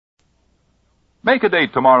Make a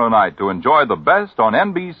date tomorrow night to enjoy the best on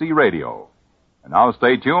NBC Radio. And now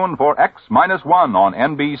stay tuned for X-1 on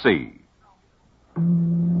NBC.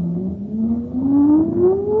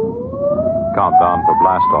 Countdown for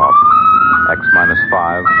blast off.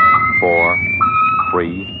 X-5, 4,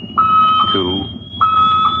 3, 2,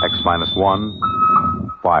 X-1,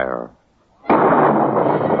 fire.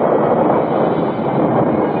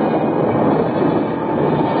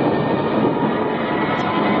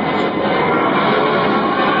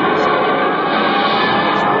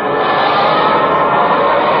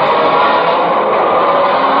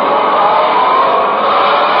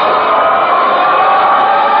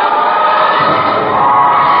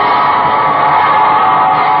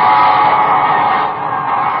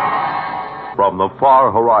 From the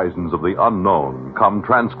far horizons of the unknown come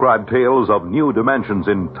transcribed tales of new dimensions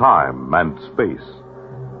in time and space.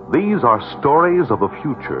 These are stories of the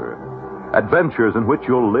future, adventures in which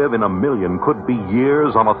you'll live in a million, could be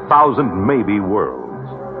years, on 1,000 maybe worlds.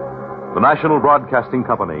 The National Broadcasting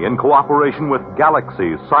Company, in cooperation with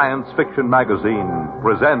Galaxy Science Fiction Magazine,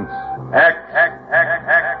 presents X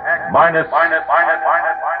minus 1.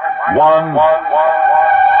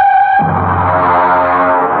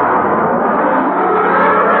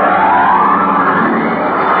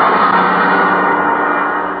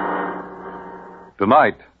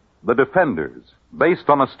 Tonight, The Defenders, based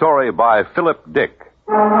on a story by Philip Dick.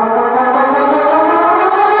 And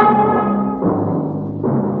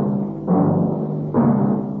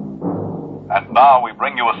now we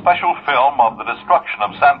bring you a special film of the destruction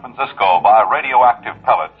of San Francisco by radioactive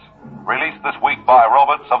pellets, released this week by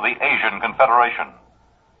robots of the Asian Confederation.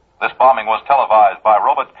 This bombing was televised by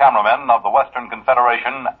robot cameramen of the Western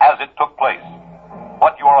Confederation as it took place.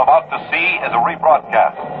 What you are about to see is a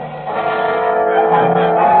rebroadcast.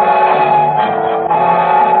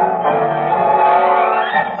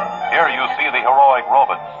 Here you see the heroic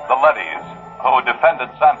robots, the Leddies, who defended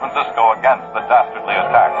San Francisco against the dastardly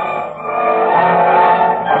attack.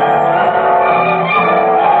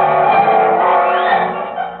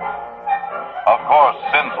 Of course,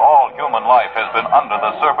 since all human life has been under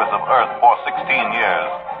the surface of Earth for 16 years,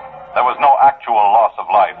 there was no actual loss of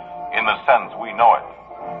life in the sense we know it.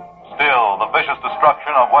 Still, the vicious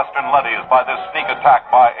destruction of Western Leddies by this sneak attack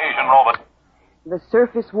by Asian robots. The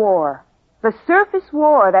surface war. The surface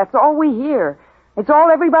war, that's all we hear. It's all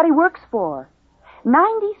everybody works for.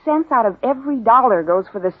 90 cents out of every dollar goes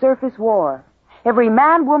for the surface war. Every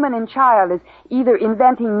man, woman, and child is either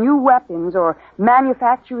inventing new weapons or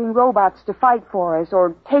manufacturing robots to fight for us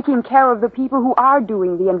or taking care of the people who are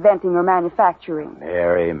doing the inventing or manufacturing.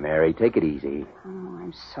 Mary, take it easy. Oh,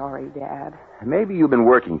 I'm sorry, Dad. Maybe you've been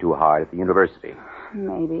working too hard at the university.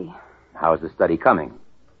 Maybe. How's the study coming?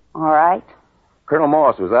 All right. Colonel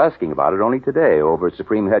Moss was asking about it only today over at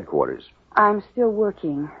Supreme Headquarters. I'm still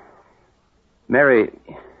working. Mary,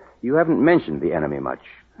 you haven't mentioned the enemy much.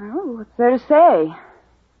 Oh, what's there to say?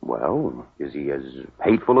 Well, is he as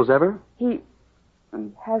hateful as ever? He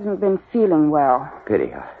hasn't been feeling well.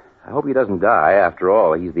 Pity. I hope he doesn't die. After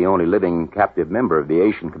all, he's the only living captive member of the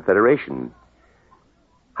Asian Confederation.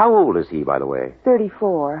 How old is he, by the way?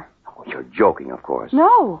 34. Oh, you're joking, of course.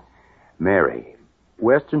 No. Mary,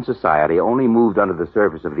 Western society only moved under the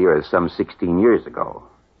surface of the Earth some 16 years ago.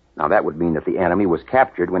 Now, that would mean that the enemy was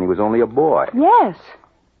captured when he was only a boy. Yes.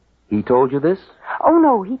 He told you this? Oh,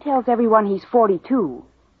 no, he tells everyone he's 42.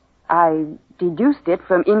 I deduced it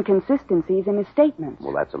from inconsistencies in his statements.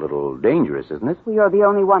 Well, that's a little dangerous, isn't it? Well, you're the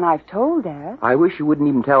only one I've told, Dad. I wish you wouldn't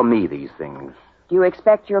even tell me these things. Do you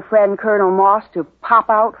expect your friend Colonel Moss to pop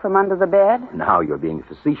out from under the bed? Now you're being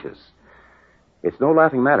facetious. It's no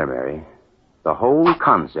laughing matter, Mary. The whole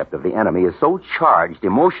concept of the enemy is so charged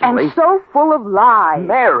emotionally. And so full of lies.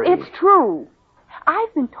 Mary! It's true.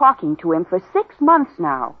 I've been talking to him for 6 months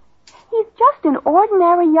now. He's just an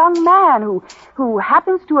ordinary young man who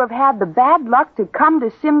happens to have had the bad luck to come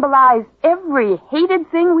to symbolize every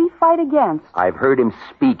hated thing we fight against. I've heard him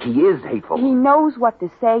speak. He is hateful. He knows what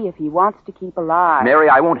to say if he wants to keep alive. Mary,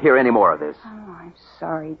 I won't hear any more of this. Oh, I'm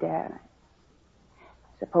sorry, Dad.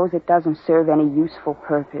 I suppose it doesn't serve any useful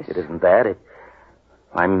purpose. It isn't that.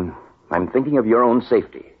 I'm thinking of your own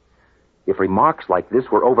safety. If remarks like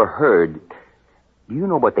this were overheard, do you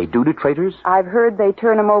know what they do to traitors? I've heard they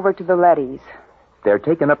turn them over to the Leddies. They're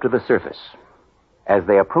taken up to the surface. As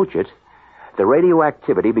they approach it, the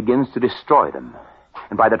radioactivity begins to destroy them.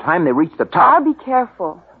 And by the time they reach the top... I'll be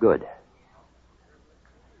careful. Good.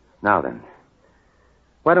 Now then,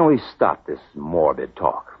 why don't we stop this morbid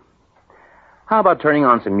talk? How about turning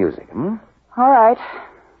on some music, hmm? All right.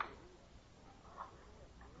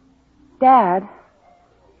 Dad.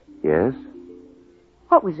 Yes?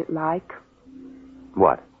 What was it like?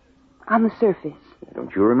 What? On the surface.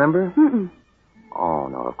 Don't you remember? Mm-mm. Oh,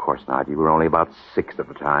 no, of course not. You were only about 6 at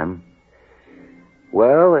the time.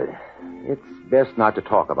 Well, it's best not to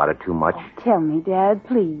talk about it too much. Oh, tell me, Dad,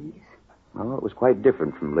 please. Well, it was quite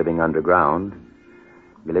different from living underground.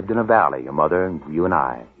 We lived in a valley, your mother and you and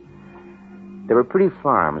I. There were pretty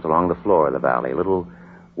farms along the floor of the valley, little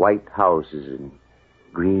white houses and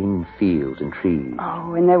green fields and trees.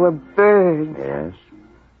 Oh, and there were birds. Yes.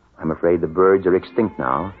 I'm afraid the birds are extinct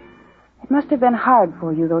now. It must have been hard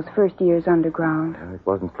for you those first years underground. It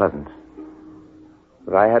wasn't pleasant.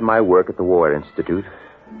 But I had my work at the War Institute.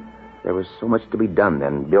 There was so much to be done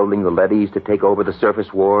then, building the leadys to take over the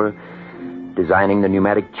surface war, designing the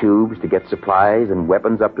pneumatic tubes to get supplies and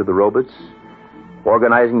weapons up to the robots,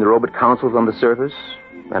 organizing the robot councils on the surface,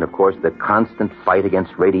 and, of course, the constant fight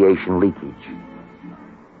against radiation leakage.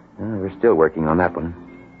 We're still working on that one.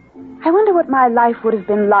 I wonder what my life would have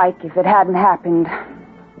been like if it hadn't happened.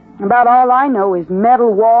 About all I know is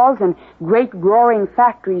metal walls and great roaring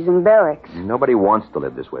factories and barracks. Nobody wants to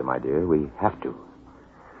live this way, my dear. We have to.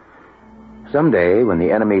 Someday, when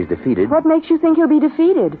the enemy is defeated... What makes you think he'll be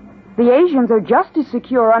defeated? The Asians are just as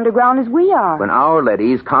secure underground as we are. When our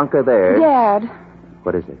leadys conquer theirs... Dad.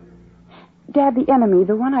 What is it? Dad, the enemy,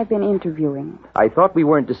 the one I've been interviewing. I thought we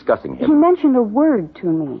weren't discussing him. He mentioned a word to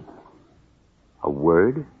me. A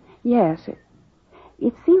word? Yes.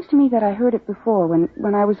 It seems to me that I heard it before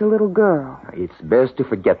when I was a little girl. It's best to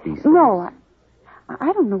forget these things. No,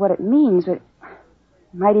 I don't know what it means. It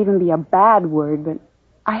might even be a bad word, but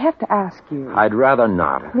I have to ask you. I'd rather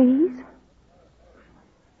not. Please?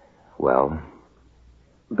 Well?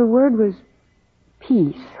 The word was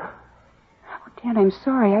peace. Oh, Dad, I'm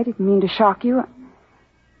sorry. I didn't mean to shock you.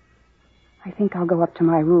 I think I'll go up to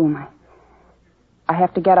my room. I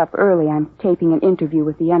have to get up early. I'm taping an interview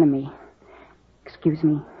with the enemy. Excuse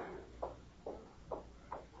me.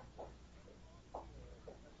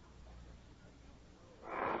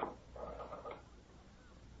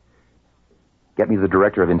 Get me the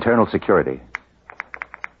Director of Internal Security.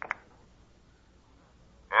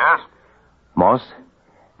 Yes? Moss,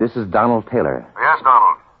 this is Donald Taylor. Yes,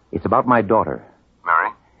 Donald. It's about my daughter. Mary?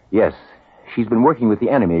 Yes. She's been working with the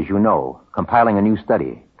enemy, as you know, compiling a new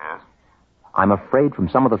study. Yes? I'm afraid from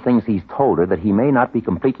some of the things he's told her that he may not be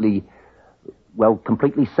completely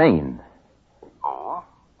sane. Oh?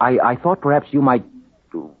 I thought perhaps you might,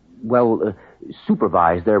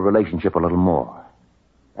 supervise their relationship a little more.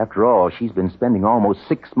 After all, she's been spending almost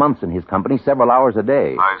 6 months in his company, several hours a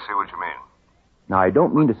day. I see what you mean. Now, I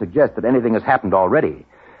don't mean to suggest that anything has happened already.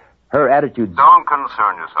 Her attitude's... Don't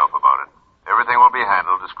concern yourself about it. Everything will be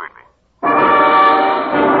handled discreetly.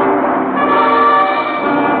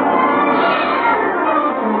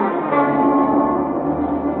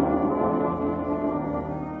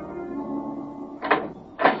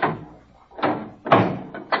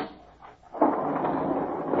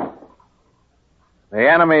 The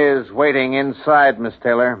enemy is waiting inside, Miss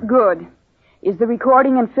Taylor. Good. Is the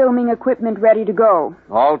recording and filming equipment ready to go?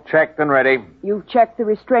 All checked and ready. You've checked the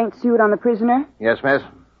restraint suit on the prisoner? Yes, miss.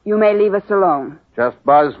 You may leave us alone. Just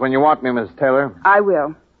buzz when you want me, Miss Taylor. I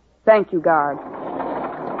will. Thank you, guard.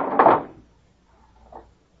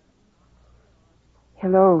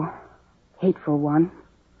 Hello, hateful one.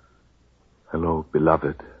 Hello,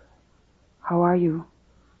 beloved. How are you?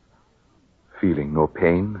 Feeling no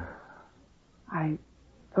pain? I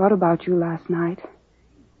thought about you last night.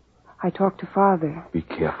 I talked to Father. Be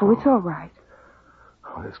careful. Oh, it's all right.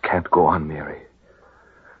 Oh, this can't go on, Mary.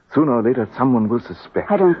 Sooner or later, someone will suspect.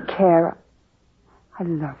 I don't care. I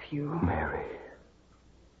love you. Mary.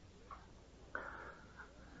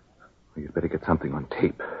 Well, you'd better get something on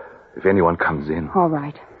tape. If anyone comes in. All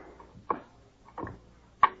right.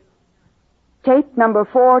 Tape number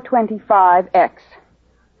 425X.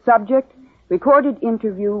 Subject, recorded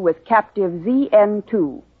interview with captive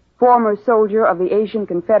ZN2, former soldier of the Asian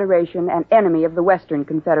Confederation and enemy of the Western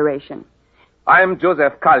Confederation. I'm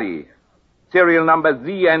Joseph Kali, serial number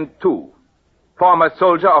ZN2, former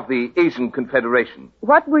soldier of the Asian Confederation.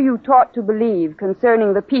 What were you taught to believe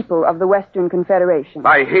concerning the people of the Western Confederation?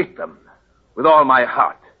 I hate them with all my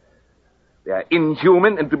heart. They are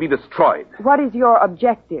inhuman and to be destroyed. What is your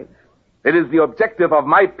objective? It is the objective of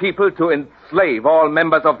my people to enslave all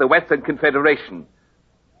members of the Western Confederation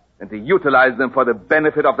and to utilize them for the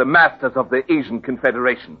benefit of the masters of the Asian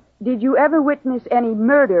Confederation. Did you ever witness any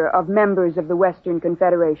murder of members of the Western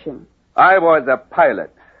Confederation? I was a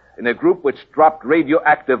pilot in a group which dropped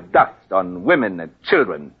radioactive dust on women and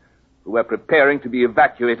children who were preparing to be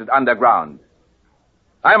evacuated underground.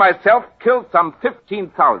 I myself killed some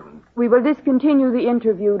 15,000. We will discontinue the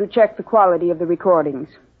interview to check the quality of the recordings.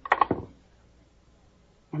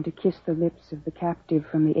 and to kiss the lips of the captive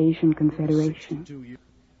from the Asian Confederation.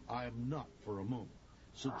 I am not for a moment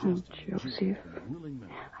Oh, Joseph,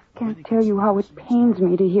 I can't tell you how it pains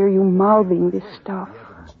me to hear you mouthing this stuff.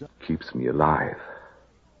 Keeps me alive.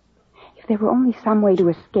 If there were only some way to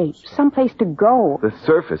escape, some place to go. The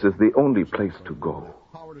surface is the only place to go.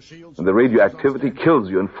 And the radioactivity kills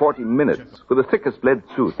you in 40 minutes with the thickest lead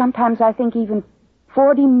suit. Sometimes I think even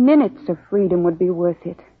 40 minutes of freedom would be worth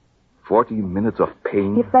it. 40 minutes of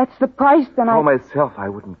pain? If that's the price, then For myself, I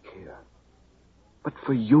wouldn't care. But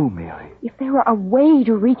for you, Mary. If there were a way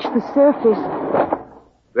to reach the surface...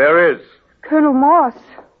 There is. Colonel Moss.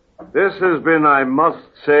 This has been, I must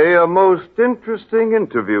say, a most interesting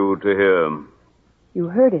interview to hear. You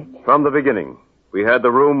heard it. From the beginning. We had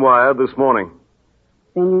the room wired this morning.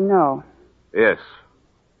 Then you know. Yes.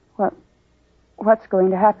 What's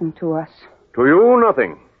going to happen to us? To you,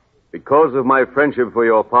 nothing. Because of my friendship for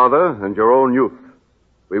your father and your own youth.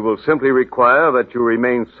 We will simply require that you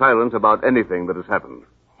remain silent about anything that has happened.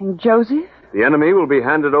 And Joseph? The enemy will be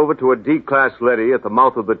handed over to a D-class leady at the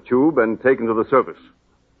mouth of the tube and taken to the surface.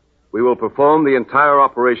 We will perform the entire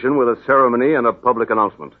operation with a ceremony and a public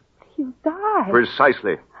announcement. He'll die.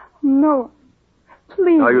 Precisely. No.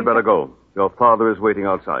 Please. Now you'd better go. Your father is waiting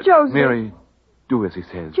outside. Joseph. Mary, do as he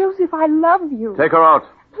says. Joseph, I love you. Take her out.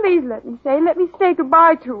 Please let me say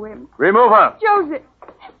goodbye to him. Remove her. Joseph,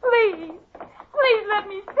 please. Please let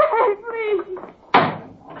me stay, please.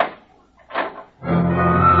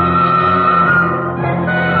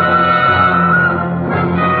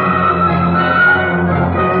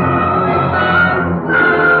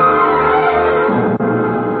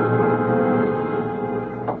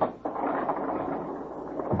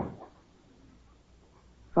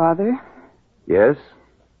 Father? Yes?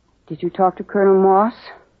 Did you talk to Colonel Moss?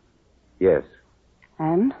 Yes.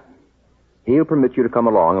 And? He'll permit you to come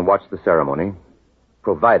along and watch the ceremony,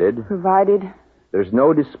 provided... Provided? There's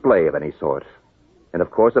no display of any sort. And, of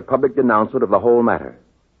course, a public denouncement of the whole matter.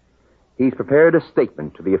 He's prepared a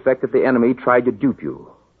statement to the effect that the enemy tried to dupe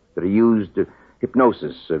you, that he used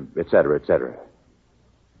hypnosis, etc., etc.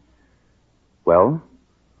 Well?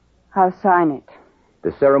 I'll sign it.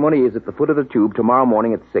 The ceremony is at the foot of the tube tomorrow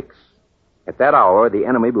morning at 6. At that hour, the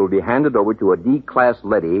enemy will be handed over to a D-class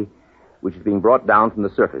leady, which is being brought down from the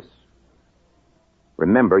surface.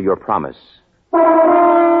 Remember your promise.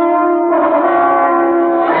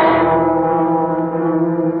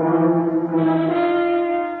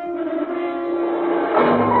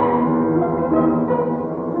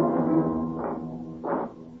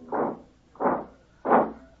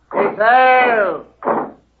 Detail!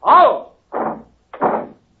 Oh!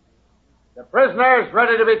 The prisoner is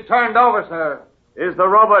ready to be turned over, sir. Is the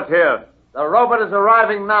robot here? The robot is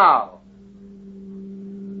arriving now.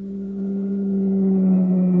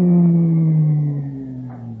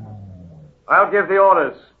 I'll give the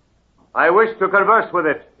orders. I wish to converse with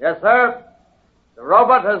it. Yes, sir. The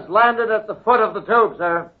robot has landed at the foot of the tube,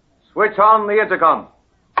 sir. Switch on the intercom.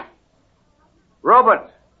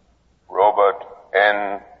 Robot. Robot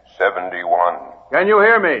N71. Can you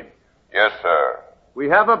hear me? Yes, sir. We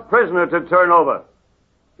have a prisoner to turn over.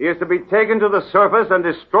 He is to be taken to the surface and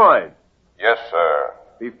destroyed. Yes, sir.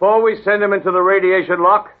 Before we send him into the radiation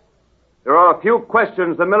lock, there are a few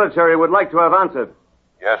questions the military would like to have answered.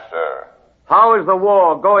 Yes, sir. How is the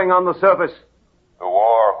war going on the surface? The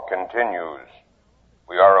war continues.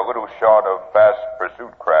 We are a little short of fast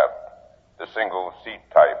pursuit craft, the single-seat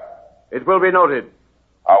type. It will be noted.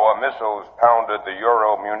 Our missiles pounded the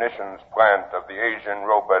Euro munitions plant of the Asian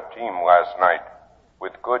robot team last night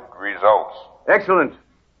with good results. Excellent.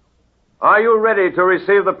 Are you ready to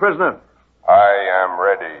receive the prisoner? I am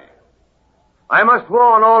ready. I must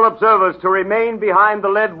warn all observers to remain behind the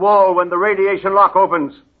lead wall when the radiation lock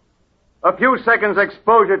opens. A few seconds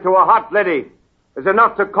exposure to a hot leady is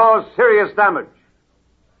enough to cause serious damage.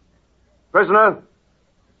 Prisoner,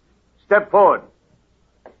 step forward.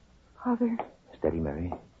 Father? Steady,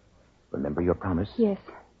 Mary. Remember your promise? Yes.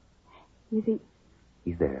 Is he...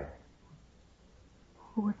 He's there.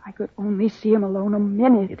 Oh, if I could only see him alone a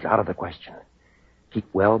minute. It's out of the question.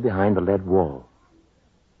 Keep well behind the lead wall.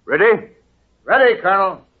 Ready? Ready,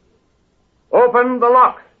 Colonel. Open the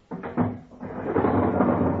lock.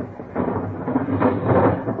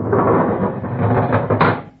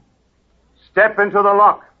 Step into the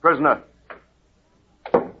lock, prisoner.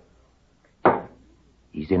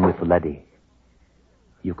 He's in with the leady.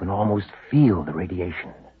 You can almost feel the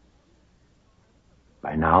radiation.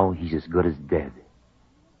 By now, he's as good as dead.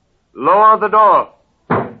 Lower the door.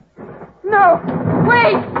 No!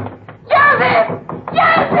 Wait! Joseph!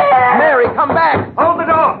 Joseph! Mary, come back! Hold the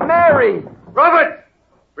door! Mary! Robert!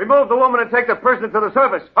 Remove the woman and take the prisoner to the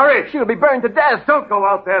surface. Hurry! She'll be burned to death. Don't go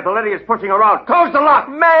out there. The lady is pushing her out. Close the lock!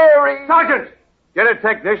 Mary! Sergeant! Get a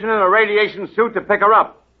technician in a radiation suit to pick her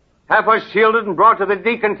up. Have her shielded and brought to the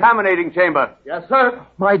decontaminating chamber. Yes, sir.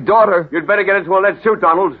 My daughter. You'd better get into a lead suit,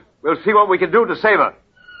 Donald. We'll see what we can do to save her.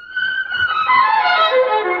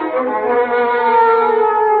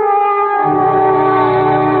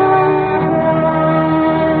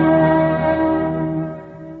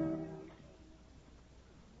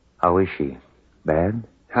 How is she? Bad?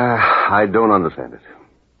 I don't understand it.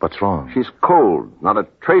 What's wrong? She's cold. Not a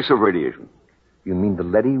trace of radiation. You mean the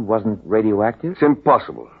leady wasn't radioactive? It's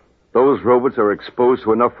impossible. Those robots are exposed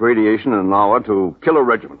to enough radiation in an hour to kill a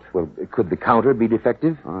regiment. Well, could the counter be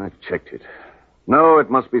defective? I checked it. No, it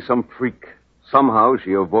must be some freak. Somehow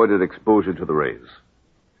she avoided exposure to the rays.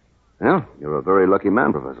 Well, you're a very lucky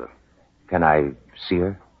man, Professor. Can I see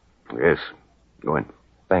her? Yes. Go in.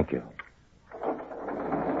 Thank you.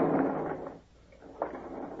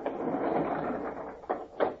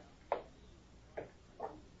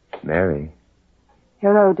 Mary,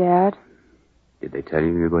 Hello, Dad. did they tell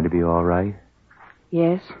you you're going to be all right?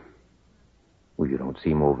 Yes. Well, you don't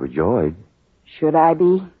seem overjoyed. Should I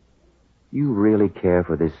be? You really care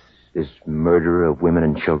for this murder of women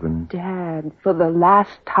and children? Dad, for the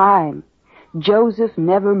last time, Joseph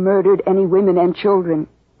never murdered any women and children.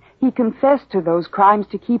 He confessed to those crimes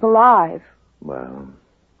to keep alive. Well,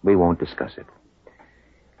 we won't discuss it.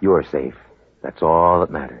 You're safe. That's all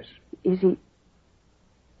that matters.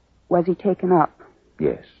 Was he taken up?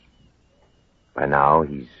 Yes. By now,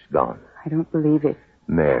 he's gone. I don't believe it.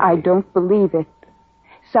 Mary. I don't believe it.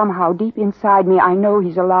 Somehow, deep inside me, I know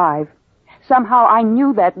he's alive. Somehow, I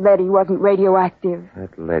knew that leady wasn't radioactive.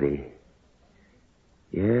 That leady.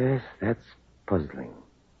 Yes, that's puzzling.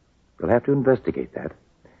 We'll have to investigate that.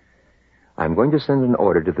 I'm going to send an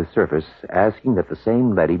order to the surface asking that the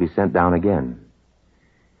same leady be sent down again.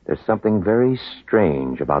 There's something very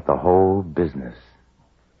strange about the whole business.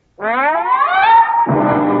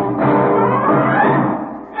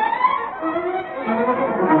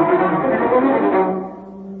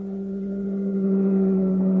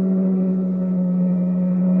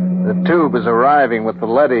 The tube is arriving with the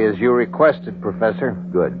leady as you requested, Professor.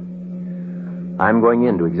 Good. I'm going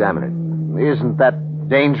in to examine it. Isn't that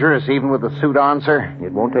dangerous, even with the suit on, sir?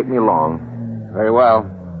 It won't take me long. Very well.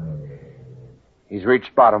 He's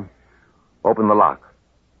reached bottom. Open the lock.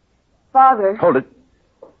 Father. Hold it.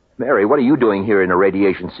 Mary, what are you doing here in a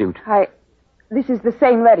radiation suit? This is the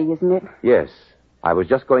same leady, isn't it? Yes. I was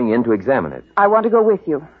just going in to examine it. I want to go with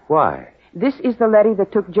you. Why? This is the leady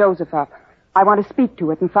that took Joseph up. I want to speak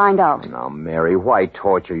to it and find out. Now, Mary, why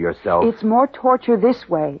torture yourself? It's more torture this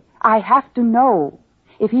way. I have to know.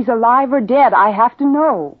 If he's alive or dead, I have to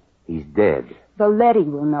know. He's dead. The leady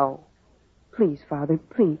will know. Please, Father,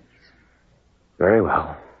 please. Very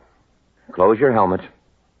well. Close your helmet.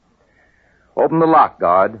 Open the lock,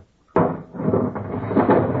 guard.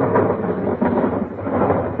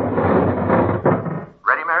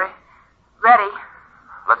 Ready, Mary? Ready.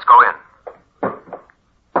 Let's go in.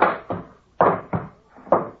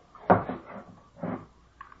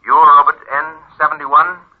 You're Robert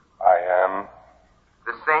N-71? I am.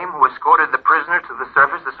 The same who escorted the prisoner to the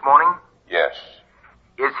surface this morning? Yes.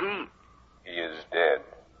 Is he? He is dead.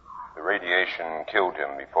 The radiation killed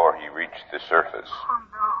him before he reached the surface. Oh,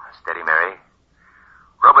 no. Steady, Mary.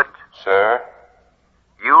 Robert. Sir?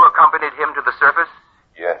 You accompanied him to the surface?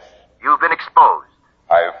 Yes. You've been exposed.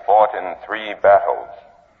 I've fought in 3 battles.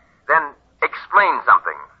 Then explain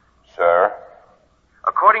something. Sir?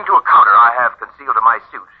 According to a counter I have concealed in my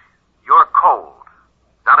suit, you're cold.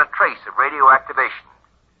 Not a trace of radioactivation.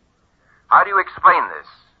 How do you explain this?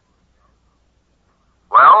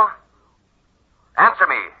 Well? Answer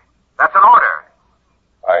me. That's an order.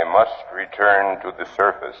 I must return to the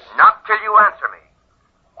surface. Not till you answer me.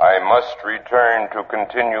 I must return to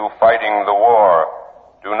continue fighting the war.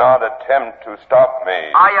 Do not attempt to stop me.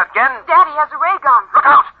 I again... Daddy has a ray gun. Look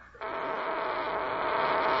out!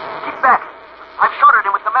 Keep back. I've shorted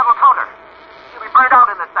him with the metal counter. He'll be burned out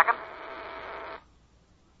in a second.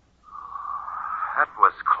 That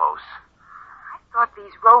was close. I thought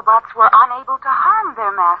these robots were unable to harm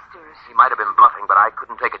their masters. He might have been bluffing, but I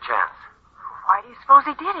couldn't take a chance. Why do you suppose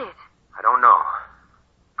he did it? I don't know.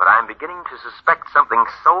 But I'm beginning to suspect something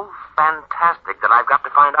so fantastic that I've got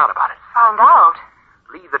to find out about it. Find out?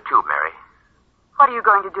 Leave the tube, Mary. What are you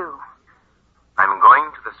going to do? I'm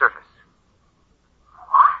going to the surface.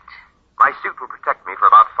 What? My suit will protect me for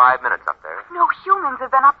about 5 minutes up there. No humans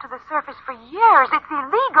have been up to the surface for years. It's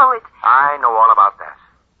illegal. I know all about that.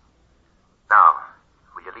 Now,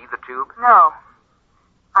 will you leave the tube? No.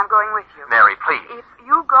 I'm going with you. Mary, please. If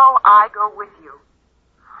you go, I go with you.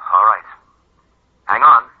 All right. Hang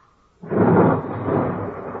on.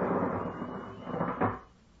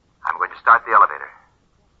 I'm going to start the elevator.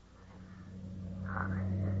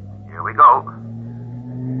 Here we go.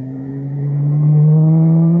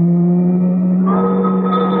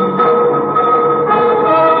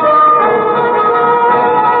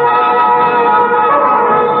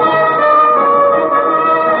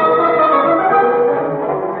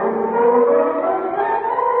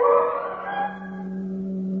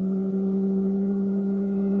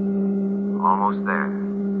 Almost there.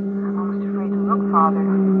 I'm almost afraid to look, Father.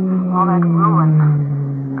 All that ruin.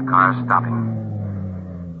 The car's stopping.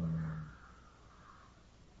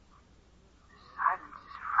 Silence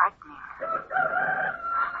is frightening.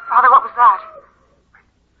 Father, what was that?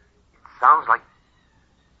 It sounds like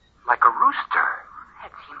a rooster.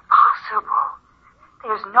 That's impossible.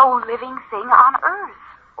 There's no living thing on Earth.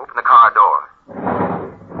 Open the car door.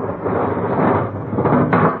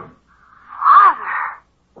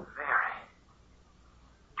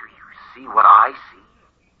 See what I see?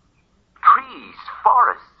 Trees,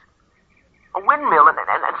 forests, a windmill, and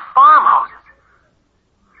farmhouses.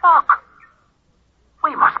 Look,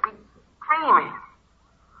 we must be dreaming.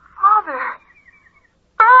 Father,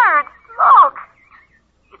 birds, look.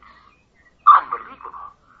 It's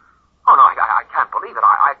unbelievable. Oh, no, I can't believe it.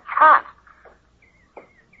 I can't.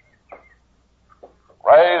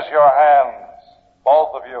 Raise your hands,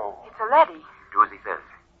 both of you. It's a leady. Do as he says.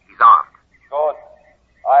 He's armed. Good.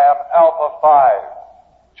 I am Alpha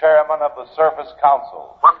 5, chairman of the Surface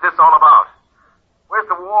Council. What's this all about? Where's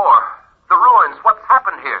the war? The ruins? What's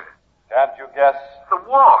happened here? Can't you guess? The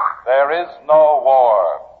war. There is no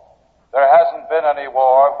war. There hasn't been any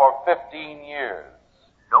war for 15 years.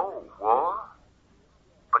 No war?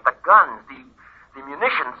 But the guns, the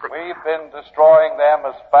munitions... We've been destroying them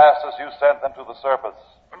as fast as you sent them to the surface.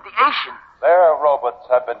 And the Asians? Their robots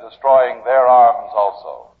have been destroying their arms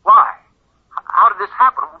also. Why? How did this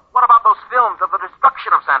happen? What about those films of the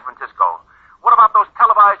destruction of San Francisco? What about those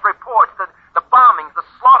televised reports, the bombings, the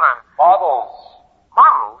slaughter? Models.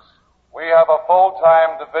 Models? We have a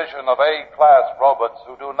full-time division of A-class robots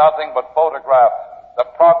who do nothing but photograph the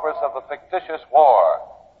progress of the fictitious war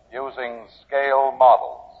using scale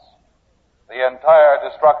models. The entire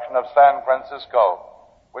destruction of San Francisco,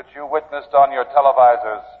 which you witnessed on your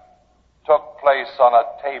televisors, took place on a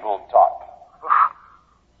tabletop.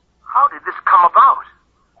 How did this come about?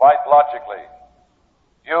 Quite logically.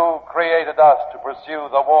 You created us to pursue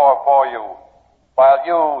the war for you, while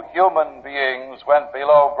you, human beings, went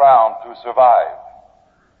below ground to survive.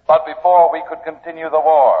 But before we could continue the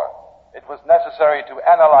war, it was necessary to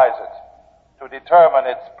analyze it, to determine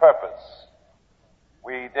its purpose.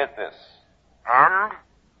 We did this. And?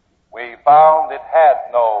 We found it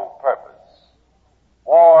had no purpose.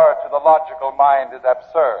 War, to the logical mind, is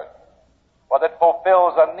absurd. But it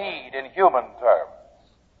fulfills a need in human terms.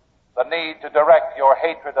 The need to direct your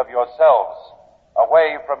hatred of yourselves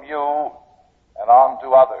away from you and on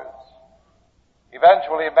to others.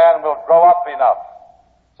 Eventually, man will grow up enough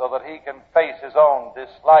so that he can face his own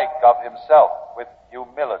dislike of himself with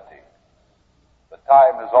humility. The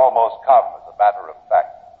time has almost come, as a matter of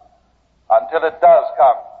fact. Until it does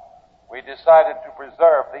come, we decided to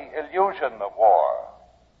preserve the illusion of war.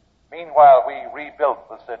 Meanwhile, we rebuilt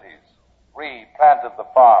the cities, replanted the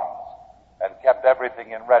farms, and kept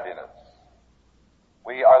everything in readiness.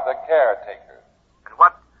 We are the caretakers. And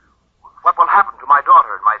what will happen to my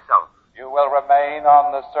daughter and myself? You will remain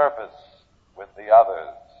on the surface with the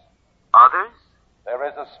others. Others? There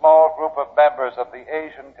is a small group of members of the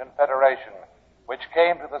Asian Confederation which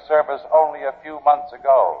came to the surface only a few months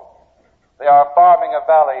ago. They are farming a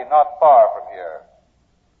valley not far from here.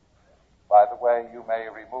 By the way, you may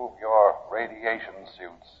remove your radiation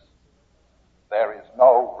suits. There is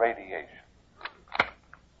no radiation.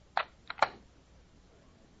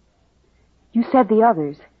 You said the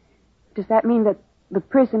others. Does that mean that the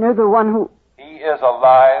prisoner, the one who... He is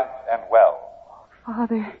alive and well.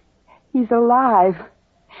 Father, he's alive.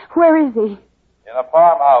 Where is he? In a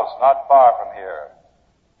farmhouse not far from here.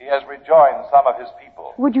 He has rejoined some of his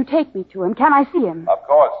people. Would you take me to him? Can I see him? Of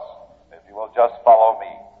course, if you will just follow me.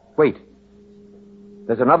 Wait.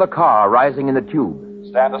 There's another car rising in the tube.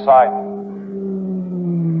 Stand aside.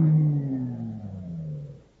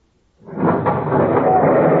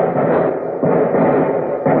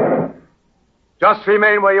 Just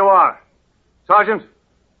remain where you are. Sergeant,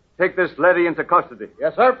 take this leady into custody.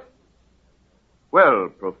 Yes, sir. Well,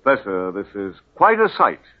 Professor, this is quite a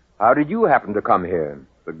sight. How did you happen to come here?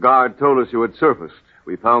 The guard told us you had surfaced.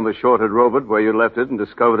 We found the shorted robot where you left it and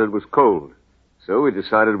discovered it was cold. So we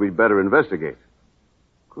decided we'd better investigate.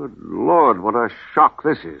 Good Lord, what a shock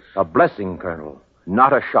this is. A blessing, Colonel,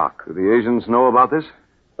 not a shock. Do the Asians know about this?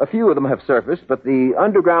 A few of them have surfaced, but the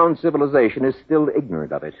underground civilization is still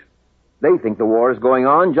ignorant of it. They think the war is going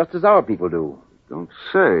on just as our people do. Don't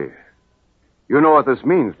say. You know what this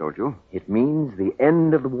means, don't you? It means the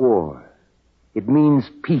end of the war. It means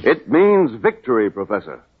peace. It means victory,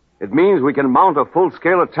 Professor. It means we can mount a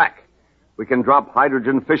full-scale attack. We can drop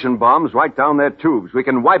hydrogen fission bombs right down their tubes. We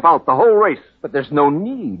can wipe out the whole race. But there's no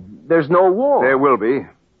need. There's no war. There will be.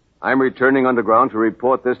 I'm returning underground to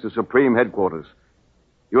report this to Supreme Headquarters.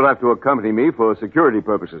 You'll have to accompany me for security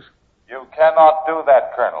purposes. You cannot do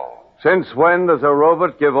that, Colonel. Since when does a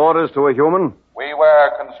robot give orders to a human? We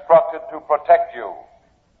were constructed to protect you.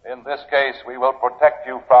 In this case, we will protect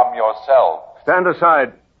you from yourself. Stand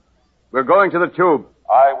aside. We're going to the tube.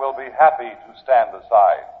 I will be happy to stand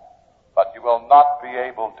aside, but you will not be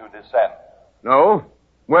able to descend. No?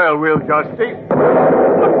 Well, we'll just see.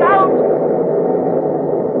 Look out!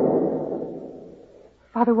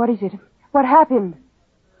 Father, what is it? What happened?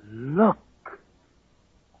 Look.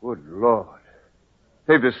 Good Lord.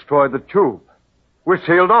 They've destroyed the tube. We're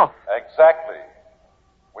sealed off. Exactly.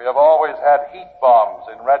 We have always had heat bombs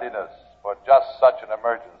in readiness for just such an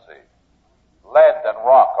emergency. Lead and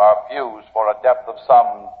rock are fused for a depth of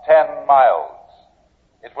some 10 miles.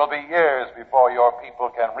 It will be years before your people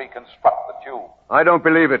can reconstruct the tube. I don't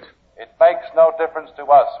believe it. It makes no difference to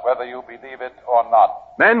us whether you believe it or not.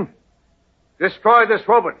 Men, destroy this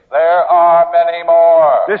robot. There are many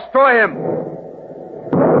more. Destroy him.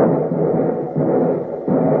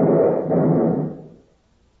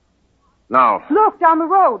 Now. Look, down the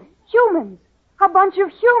road. Humans. A bunch of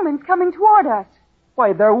humans coming toward us.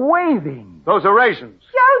 Why, they're waving. Those are rations.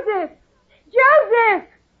 Joseph! Joseph!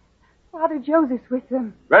 Father Joseph's with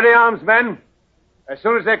them. Ready arms, men. As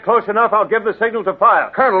soon as they're close enough, I'll give the signal to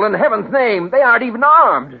fire. Colonel, in heaven's name, they aren't even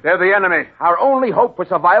armed. They're the enemy. Our only hope for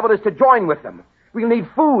survival is to join with them. We'll need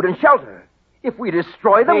food and shelter. If we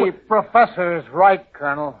destroy them... The professor's right,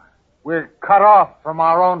 Colonel. We're cut off from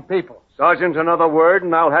our own people. Sergeant, another word,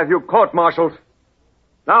 and I'll have you court-martialed.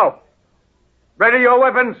 Now, ready your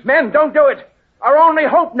weapons. Men, don't do it. Our only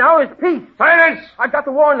hope now is peace. Silence! I've got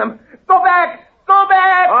to warn them. Go back! Go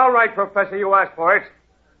back! All right, Professor, you asked for it.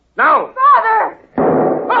 Now! Father!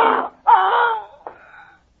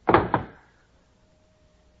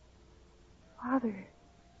 Father,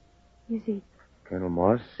 is he... Colonel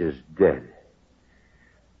Moss is dead.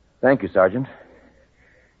 Thank you, Sergeant.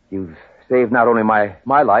 You've saved not only my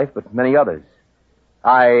life, but many others.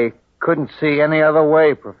 I couldn't see any other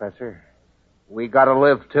way, Professor. We gotta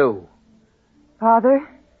live, too. Father,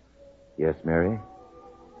 Yes, Mary?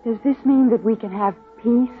 does this mean that we can have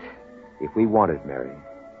peace? If we want it, Mary.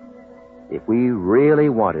 If we really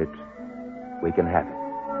want it, we can have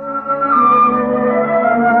it.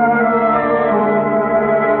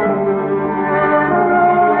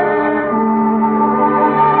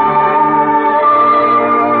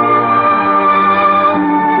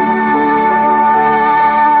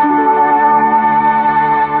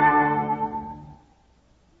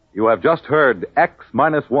 You have just heard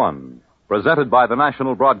X-1, presented by the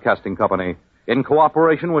National Broadcasting Company in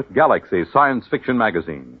cooperation with Galaxy Science Fiction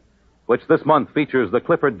Magazine, which this month features the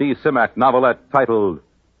Clifford D. Simak novelette titled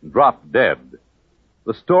Drop Dead.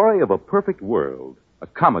 The story of a perfect world,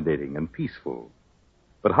 accommodating and peaceful.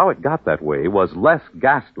 But how it got that way was less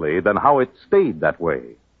ghastly than how it stayed that way.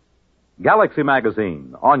 Galaxy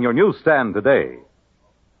Magazine, on your newsstand today.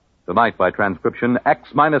 Tonight, by transcription,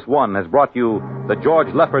 X-1 has brought you the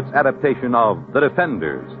George Lefferts adaptation of The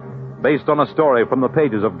Defenders, based on a story from the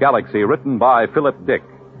pages of Galaxy written by Philip Dick.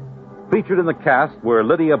 Featured in the cast were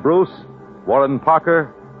Lydia Bruce, Warren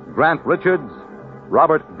Parker, Grant Richards,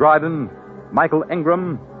 Robert Dryden, Michael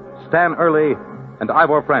Ingram, Stan Early, and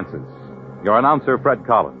Ivor Francis. Your announcer, Fred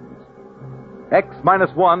Collins.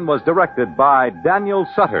 X-1 was directed by Daniel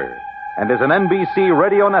Sutter and is an NBC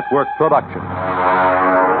Radio Network production.